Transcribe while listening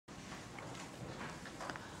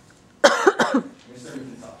Mr.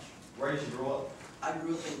 McKintosh, where did you grow up? I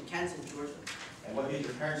grew up in Kansas, Georgia. And what did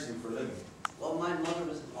your parents do for a living? Well, my mother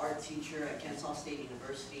was an art teacher at Kansas State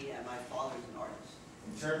University, and my father is an artist.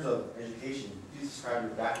 In terms of education, please describe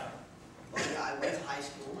your background. Well, yeah, I went to high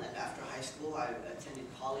school, and after high school, I attended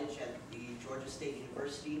college at the Georgia State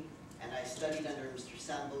University, and I studied under Mr.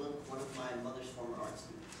 Sam Bullock, one of my mother's former art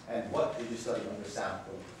students. And what did you study under Sam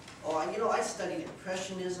Bullock? Oh, I studied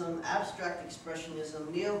Impressionism, Abstract Expressionism,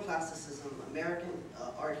 Neoclassicism, American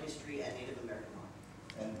art history, and Native American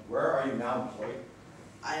art. And where are you now employed?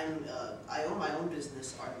 I own my own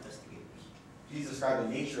business, Art Investigators. Please describe the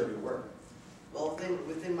nature of your work. Well,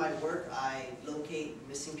 within my work, I locate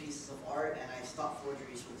missing pieces of art, and I stop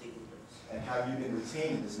forgeries from taking place. And have you been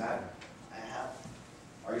retained in this matter? I have.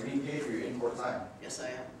 Are you being paid for your in-court time? Yes, I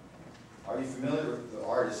am. Are you familiar with the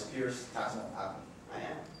artist Pierce Tasman Appling? I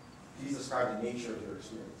am. Please describe the nature of your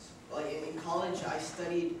experience. Well, in college, I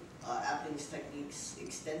studied Appling's techniques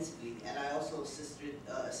extensively, and I also assisted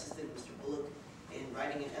Mr. Bullock in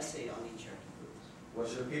writing an essay on the Cherokee groups.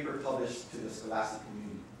 Was your paper published to the scholastic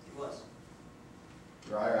community? It was.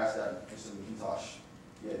 Your Honor asked that Mr. McKintosh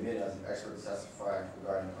be admitted as an expert to testify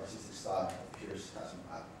regarding the artistic style of Pierce Tasman.